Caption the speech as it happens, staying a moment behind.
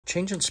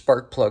Changing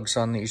spark plugs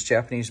on these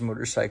Japanese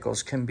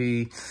motorcycles can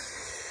be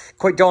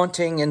quite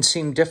daunting and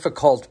seem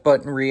difficult,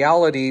 but in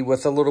reality,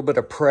 with a little bit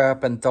of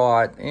prep and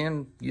thought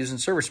and using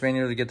service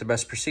manual to get the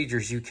best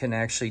procedures, you can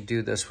actually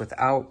do this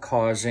without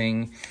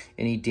causing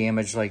any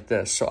damage like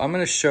this. So I'm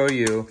going to show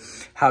you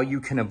how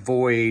you can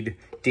avoid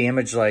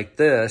damage like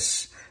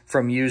this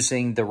from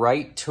using the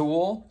right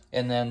tool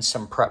and then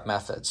some prep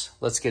methods.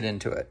 Let's get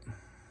into it.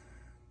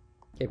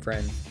 Hey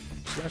friend,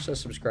 smash that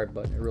subscribe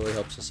button. It really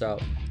helps us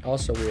out.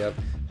 Also, we have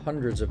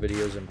hundreds of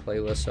videos and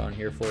playlists on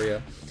here for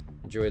you.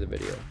 Enjoy the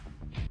video.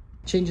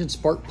 Changing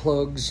spark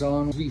plugs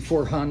on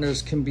V4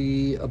 Hondas can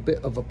be a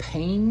bit of a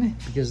pain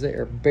because they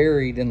are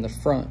buried in the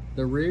front.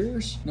 The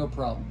rears, no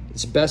problem.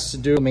 It's best to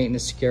do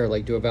maintenance care,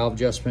 like do a valve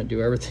adjustment,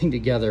 do everything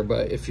together.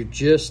 But if you're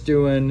just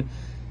doing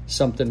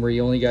something where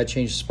you only got to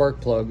change the spark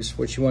plugs,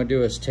 what you want to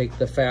do is take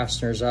the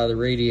fasteners out of the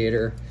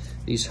radiator.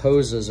 These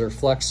hoses are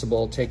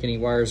flexible, take any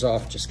wires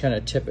off, just kind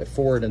of tip it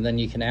forward and then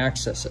you can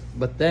access it.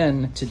 But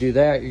then to do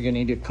that, you're going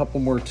to need a couple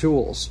more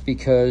tools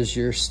because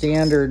your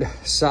standard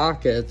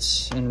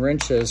sockets and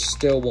wrenches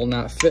still will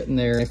not fit in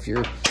there. If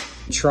you're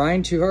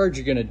trying too hard,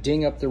 you're going to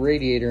ding up the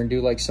radiator and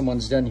do like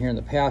someone's done here in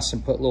the past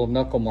and put little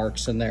knuckle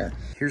marks in there.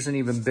 Here's an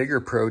even bigger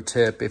pro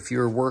tip. If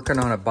you're working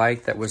on a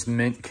bike that was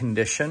mint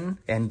condition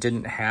and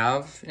didn't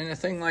have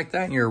anything like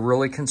that and you're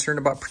really concerned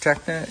about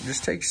protecting it,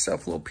 just take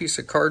yourself a little piece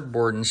of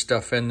cardboard and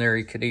stuff in there.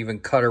 You could even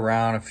cut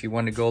around if you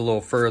want to go a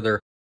little further.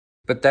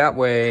 But that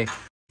way,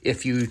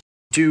 if you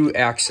do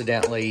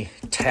accidentally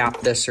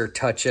tap this or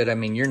touch it, I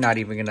mean, you're not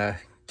even going to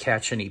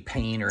catch any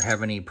pain or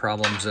have any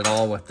problems at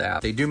all with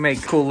that. They do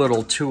make cool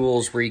little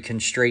tools where you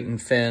can straighten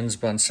fins,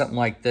 but on something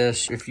like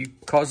this, if you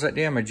cause that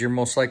damage, you're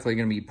most likely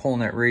going to be pulling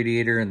that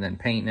radiator and then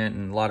painting it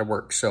and a lot of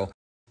work. So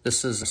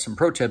this is some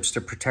pro tips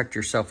to protect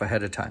yourself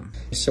ahead of time.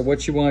 So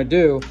what you want to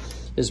do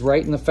is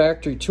right in the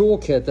factory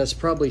toolkit that's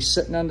probably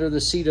sitting under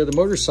the seat of the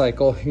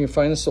motorcycle, you can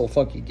find this little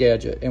funky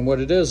gadget. And what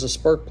it is, a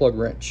spark plug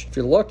wrench. If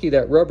you're lucky,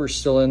 that rubber's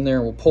still in there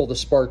and will pull the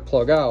spark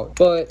plug out.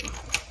 But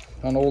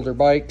on older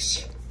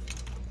bikes,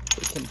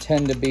 it can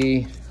tend to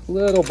be a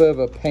little bit of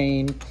a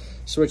pain.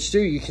 So what you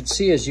do, you can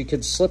see is you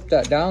can slip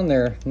that down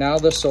there. Now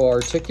this will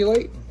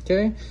articulate,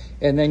 okay?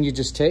 And then you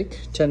just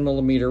take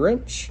 10mm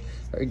wrench,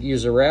 or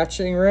use a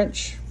ratcheting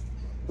wrench,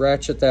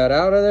 ratchet that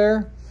out of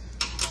there.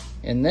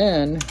 And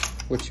then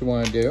what you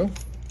want to do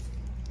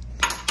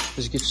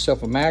is get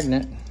yourself a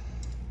magnet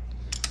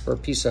or a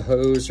piece of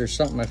hose or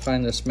something. I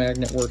find this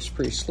magnet works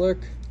pretty slick.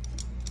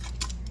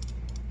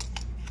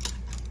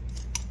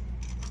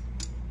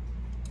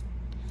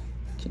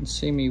 Can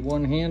see me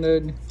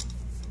one-handed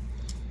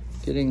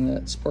getting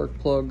that spark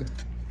plug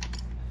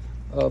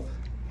up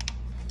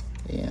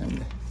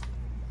and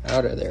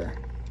out of there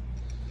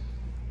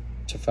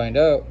to find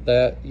out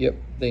that, yep,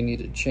 they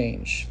needed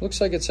change.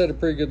 Looks like it's had a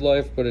pretty good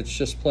life, but it's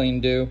just plain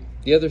due.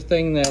 The other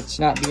thing that's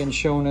not being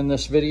shown in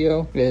this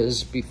video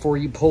is before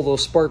you pull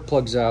those spark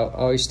plugs out,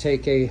 always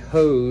take a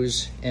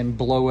hose and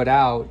blow it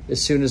out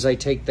as soon as I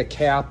take the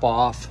cap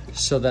off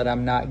so that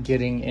I'm not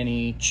getting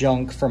any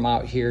junk from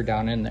out here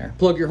down in there.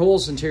 Plug your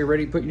holes until you're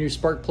ready to put your new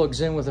spark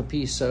plugs in with a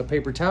piece of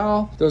paper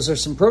towel. Those are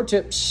some pro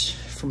tips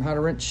from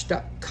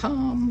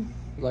howtowrench.com.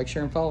 Like,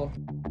 share, and follow.